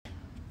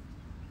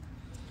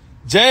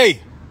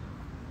Jay.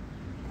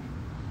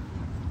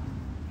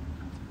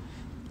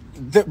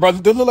 Bro,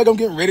 do it look like I'm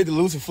getting ready to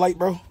lose a flight,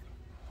 bro?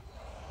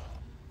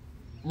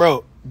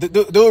 Bro, do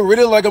it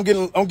really look like I'm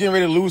getting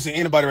ready to lose to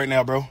anybody right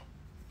now, bro?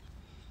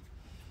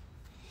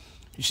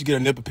 You should get a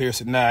nipple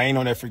piercing. Nah, I ain't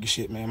on that freaking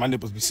shit, man. My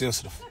nipples be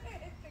sensitive.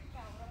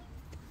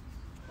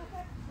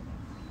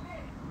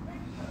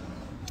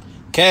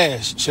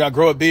 Cash, should I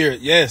grow a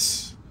beard?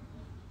 Yes.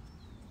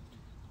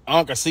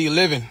 Unc, I see you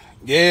living.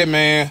 Yeah,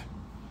 man.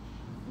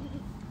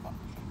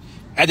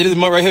 After this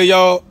month right here,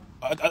 y'all,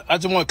 I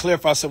just want to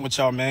clarify something with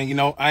y'all, man. You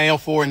know, I am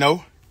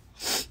 4-0.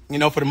 You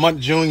know, for the month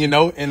of June, you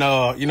know, and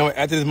you know,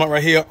 after this month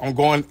right here, I'm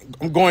going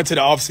to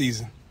the off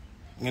season.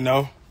 You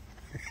know.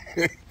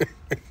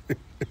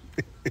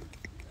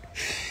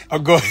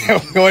 I'm going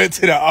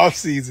into the off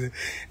season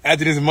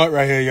after this month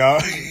right here,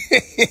 y'all.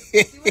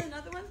 You want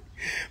another one?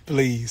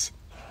 Please.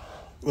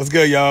 What's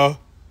good, y'all?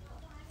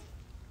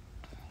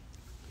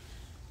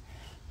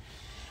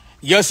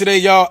 Yesterday,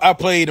 y'all, I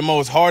played the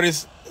most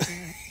hardest.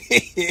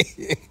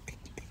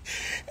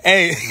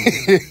 Hey,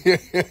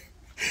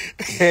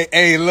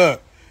 hey,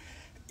 look,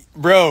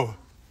 bro.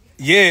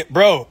 Yeah,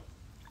 bro.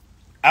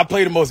 I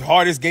played the most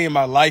hardest game of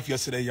my life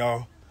yesterday,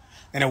 y'all,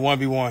 in a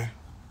 1v1.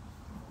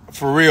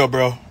 For real,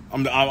 bro.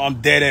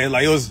 I'm dead at it.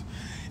 Like, it was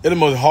the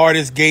most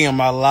hardest game of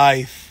my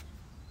life.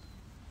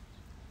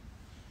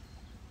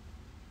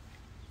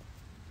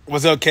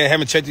 What's up, Kat?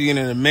 Haven't checked you in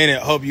a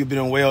minute. Hope you've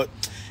been well.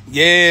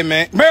 Yeah,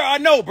 man. Bro, I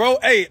know, bro.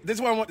 Hey, this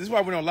is what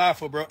I went on live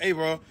for, bro. Hey,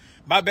 bro.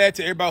 My bad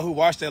to everybody who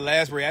watched that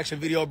last reaction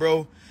video,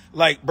 bro.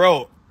 Like,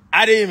 bro,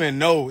 I didn't even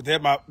know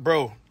that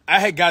I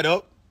had got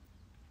up.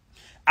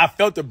 I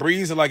felt the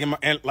breeze,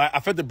 I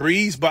felt the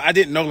breeze, but I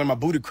didn't know like my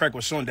booty crack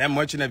was showing that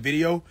much in that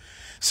video.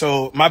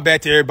 So my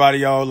bad to everybody,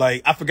 y'all.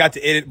 Like, I forgot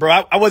to edit,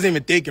 bro. I wasn't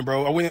even thinking,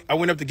 bro. I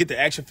went up to get the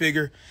action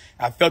figure.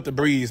 I felt the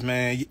breeze,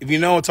 man. If you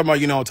know what I'm talking about,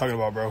 you know what I'm talking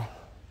about, bro.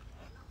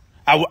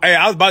 I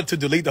was about to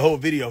delete the whole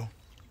video.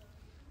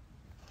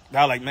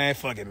 I was like, man,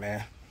 fuck it,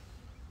 man.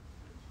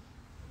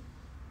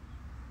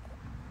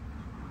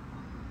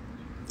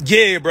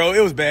 Yeah, bro,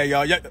 it was bad,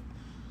 y'all.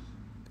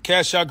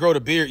 Cash shot grow the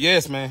beard.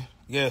 Yes, man.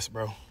 Yes,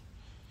 bro.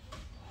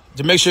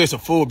 Just make sure it's a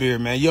full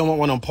beard, man. You don't want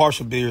one of them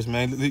partial beards,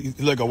 man. You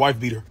look like a wife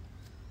beater.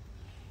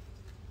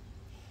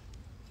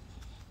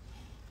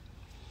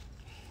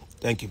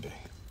 Thank you, babe.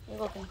 You're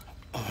welcome.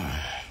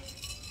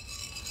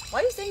 Why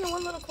are you staying in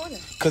one little corner?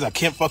 Because I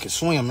can't fucking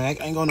swim, man.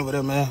 I ain't going over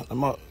there, man.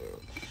 I'm up.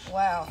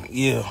 Wow.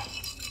 Yeah.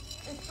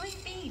 It's 3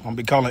 feet. I'm going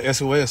to be calling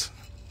SOS.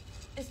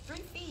 It's 3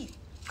 feet.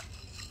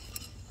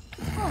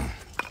 Huh.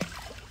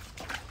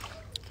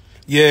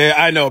 Yeah,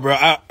 I know, bro.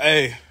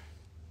 Hey.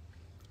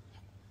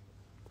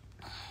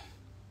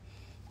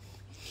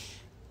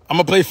 I'm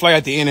going to play Fly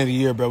at the end of the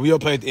year, bro. We'll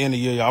play at the end of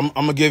the year, y'all. I'm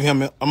going to give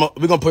him, we're going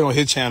to put it on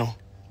his channel.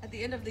 At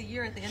the end of the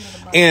year, at the end of the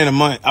month? End of the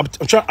month.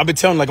 I've been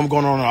telling like I'm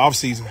going on an off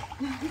season.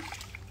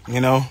 You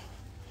know?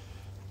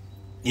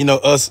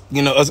 Us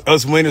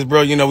winners,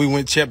 bro, you know, we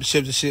win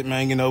championships and shit,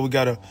 man. You know, we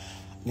gotta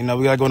go in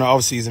the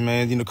off season,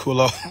 man, you know,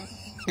 cool off.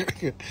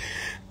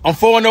 I'm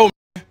 4-0,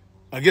 man,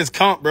 against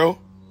Comp, bro.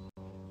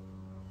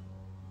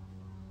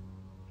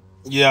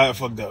 Yeah, I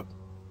fucked up.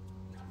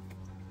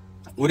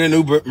 With a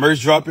new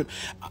merch dropping.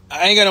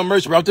 I ain't got no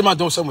merch, bro. I'm thinking about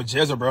doing something with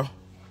Jezza, bro.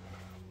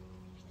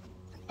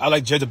 I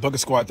like Jezza Bucket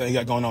Squad thing he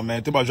got going on,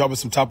 man. Think about dropping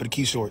some top of the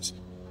key shorts.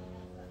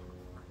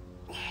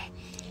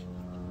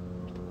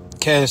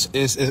 Cash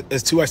is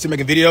too still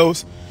making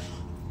videos.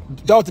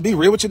 Dog, to be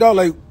real with you, dog,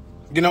 like,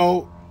 you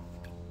know,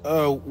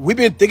 we've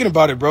been thinking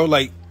about it, bro.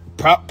 Like,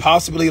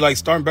 possibly like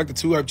starting back the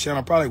 2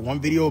 channel, probably like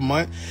 1 video a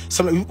month.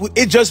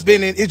 It's just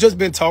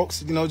been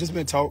talks, you know, just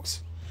been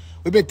talks.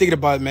 We've been thinking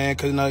about it, man,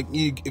 because like,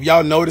 if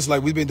y'all notice,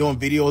 like, we've been doing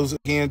videos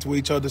again to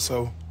each other,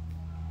 so.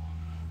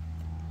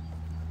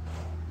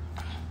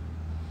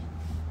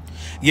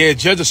 Yeah,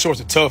 Jezza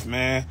shorts are tough,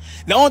 man.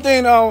 The only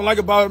thing I don't like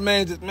about it,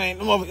 man,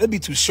 it'd be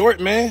too short,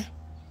 man.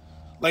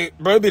 Like,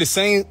 bro, it'd be the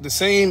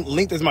same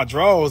length as my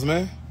drawers,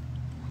 man.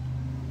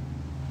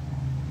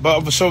 But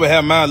I'm for sure would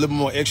have mine a little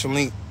more extra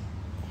length.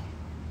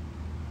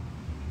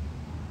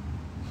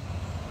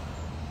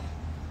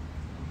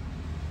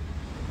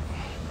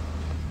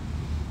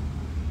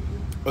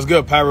 What's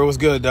good, Pyro? What's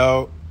good,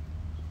 dog?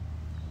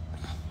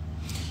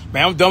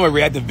 Man, I'm done with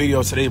reacting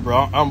videos today,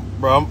 bro.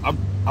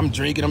 I'm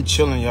drinking, I'm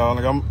chilling, y'all.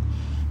 Like,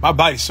 my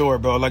body's sore,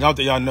 bro. Like, I don't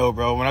think y'all know,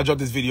 bro. When I dropped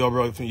this video,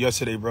 bro, from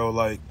yesterday, bro,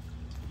 like,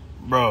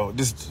 bro,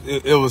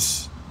 it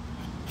was,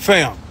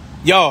 fam,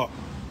 y'all,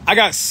 I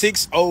got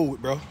 6-0,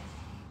 bro.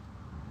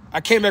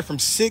 I came back from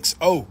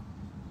 6-0.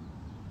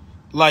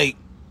 Like,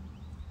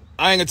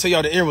 I ain't gonna tell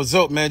y'all the end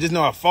result, man. Just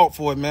know I fought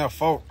for it, man. I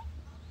fought.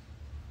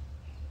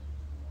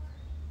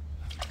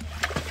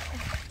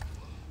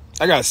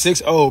 I got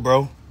 6-0,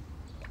 bro.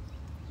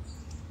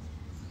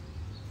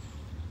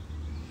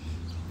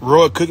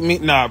 Roy cooked me?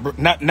 Nah, bro.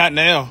 Not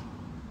now.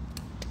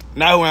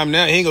 Not who I am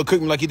now. He ain't gonna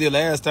cook me like he did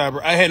last time,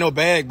 bro. I had no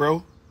bag,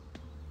 bro.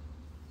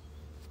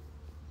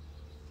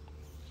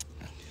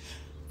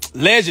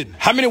 Legend.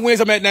 How many wins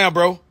I'm at now,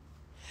 bro?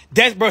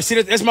 Bro, see,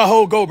 that's my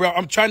whole goal, bro.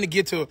 I'm trying to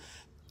get to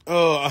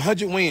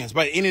 100 wins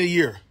by the end of the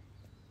year.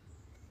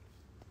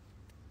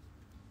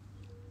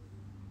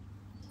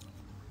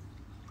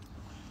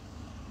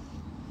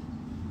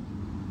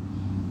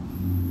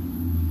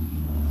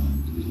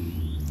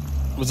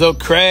 What's up,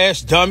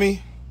 Crash,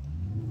 dummy?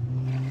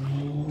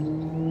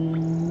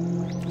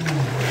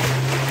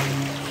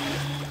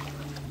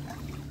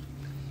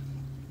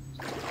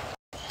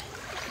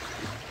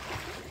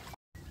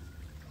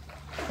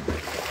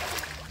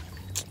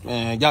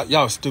 Man,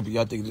 y'all stupid.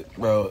 Y'all think,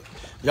 bro.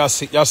 Y'all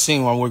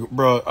seen one,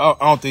 bro. I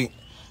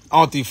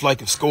don't think Flight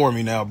can score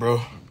me now,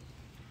 bro.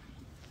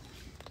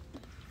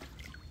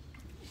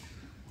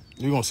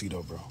 You gonna see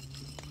though, bro.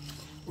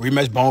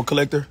 Rematch Bone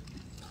Collector.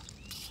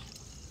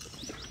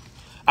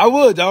 I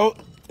would, dog.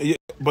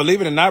 Believe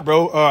it or not,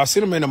 bro. I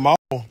seen him in the mall.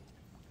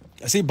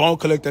 I see Bone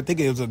Collector. I think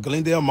it was a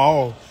Glendale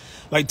Mall,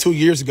 like 2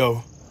 years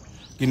ago.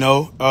 You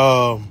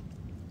know.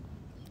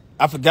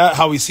 I forgot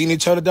how we seen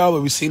each other, dog,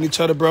 but we seen each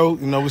other, bro.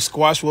 You know, we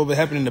squashed whatever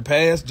happened in the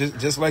past,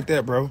 just like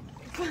that, bro.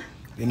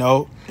 You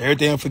know,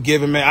 everything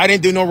forgiven, man. I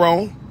didn't do no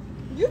wrong.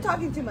 You're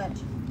talking too much.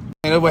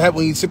 And that's what happened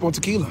when you sip on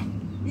tequila.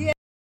 Yeah.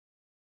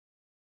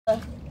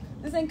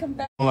 This ain't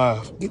confession.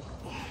 Live.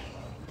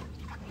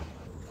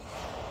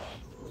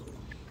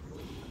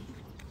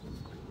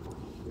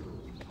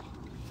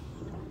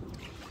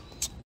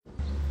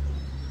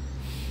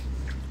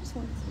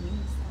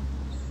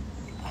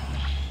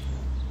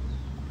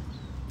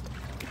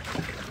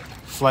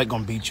 Flight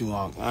gonna beat you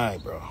on. All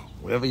right, bro.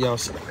 Whatever y'all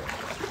say.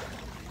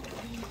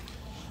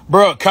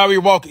 Bro, Kyrie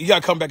Walker, you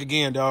gotta come back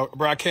again, dog.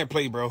 Bro, I can't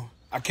play, bro.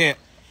 I can't.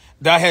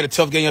 I had a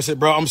tough game yesterday,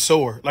 bro. I'm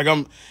sore. Like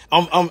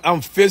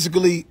I'm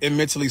physically and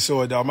mentally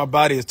sore, dog. My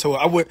body is tore.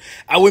 I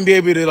wouldn't be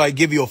able to like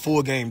give you a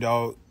full game,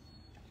 dog.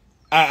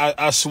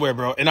 I swear,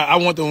 bro. And I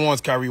want the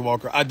ones, Kyrie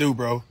Walker. I do,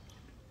 bro.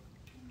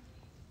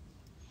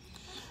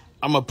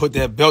 I'm gonna put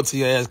that belt to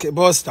your ass.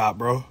 Boy, stop,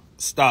 bro.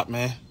 Stop,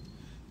 man.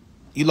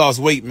 You lost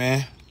weight,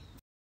 man.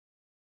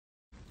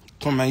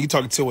 Come on, man. You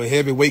talking to a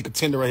heavyweight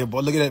contender right here, boy.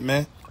 Look at that,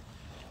 man.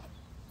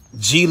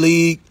 G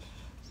League,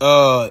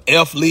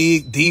 F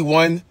League,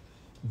 D1,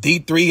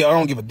 D3. I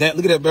don't give a damn.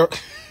 Look at that, bro.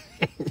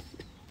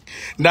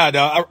 Nah,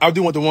 dog. I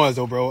do want the ones,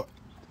 though, bro.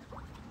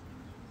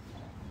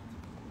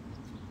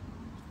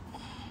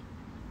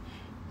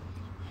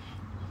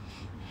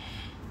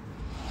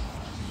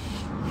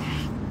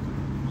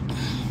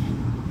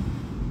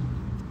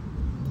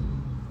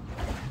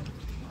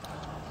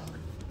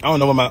 I don't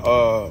know what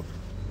my,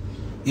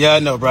 yeah, I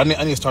know, bro. I need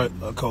to start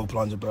a cold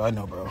plunger, bro. I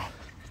know, bro.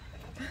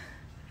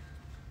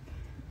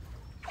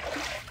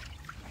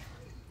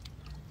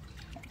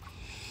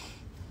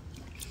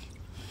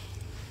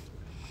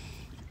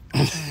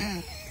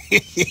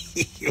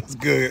 It was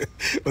good.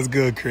 It was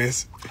good,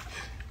 Chris.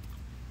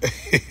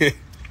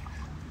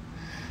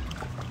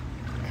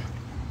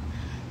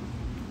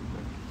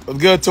 What's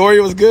good,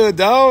 Tori? What's good,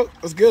 dog?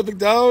 What's good, big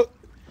dog?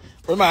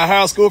 Where's my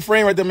high school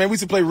friend right there, man? We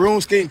used to play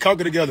room skate and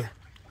conquer together.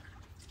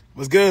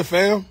 What's good,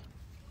 fam?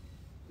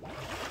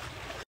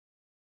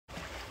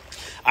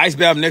 Ice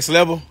bath next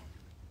level.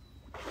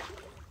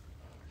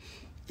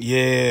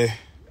 Yeah.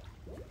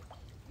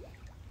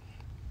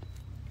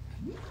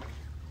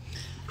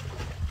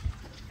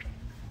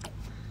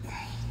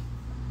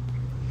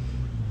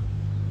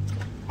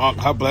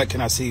 How black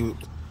can I see you?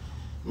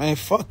 Man,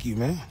 fuck you,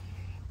 man.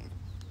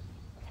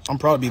 I'm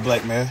proud to be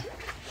black, man.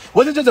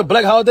 Wasn't it just a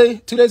black holiday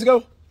 2 days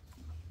ago?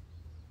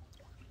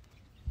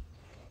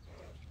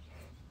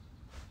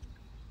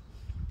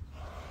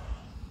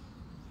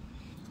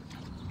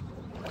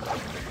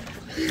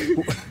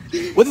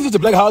 Wasn't it just a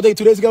black holiday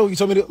 2 days ago? You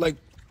told me to, like,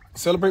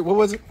 celebrate. What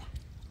was it?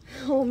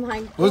 Oh,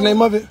 my God. What's the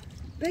name of it?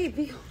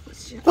 Baby.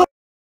 What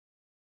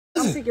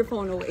I'll take your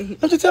phone away.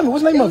 Don't you tell me.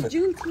 What's the name of it?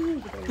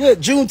 Juneteenth. Yeah,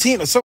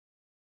 Juneteenth or something.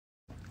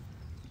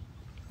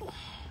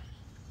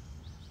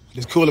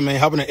 It's cooler, man.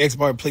 Hop in an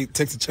Xbox, play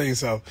Texas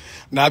Chainsaw.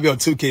 Nah, I be on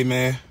 2K,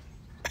 man.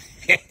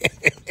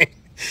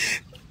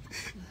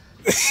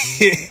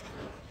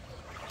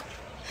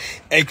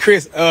 Hey,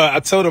 Chris, I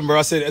told him, bro,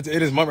 I said,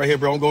 it is month right here,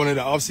 bro. I'm going into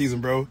the off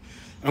season, bro.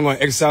 I'm going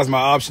to exercise my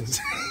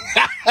options.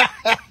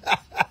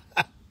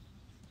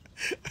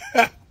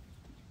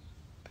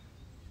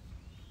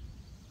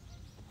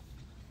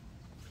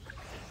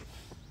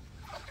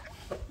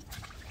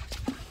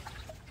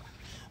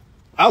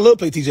 I love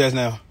play TJs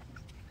now.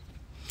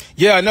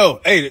 Yeah, I know.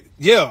 Hey,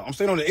 yeah, I'm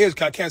staying on the edge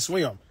because I can't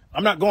swim.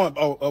 I'm not going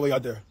all the way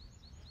out there.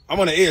 I'm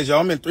on the edge, y'all.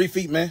 I'm in 3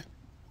 feet, man.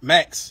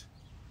 Max.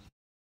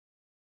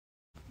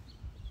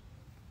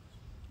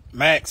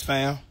 Max,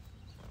 fam.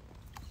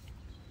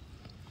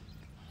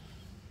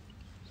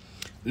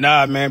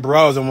 Nah, man.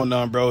 Barada's don't want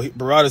none, bro.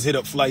 Barada's hit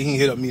up Flight. He ain't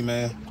hit up me,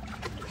 man.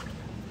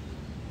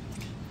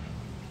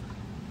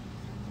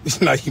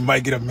 It's like he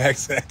might get a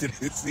max after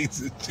this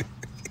season.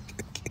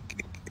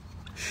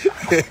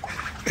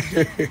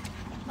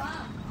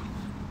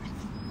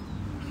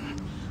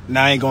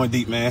 Nah, I ain't going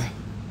deep, man.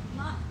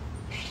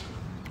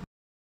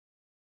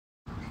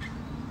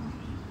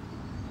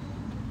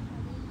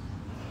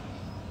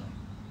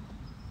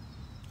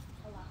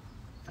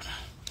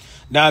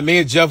 Nah, me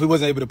and Jeff, we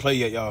wasn't able to play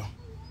yet, y'all.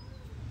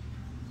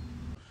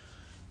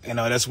 You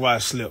know, that's why I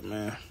slipped,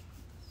 man.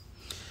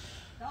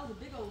 That was a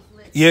big old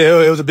slip.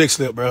 Yeah, it was a big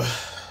slip, bro.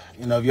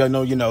 You know, if y'all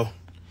know, you know.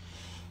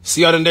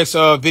 See y'all in the next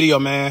video,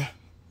 man.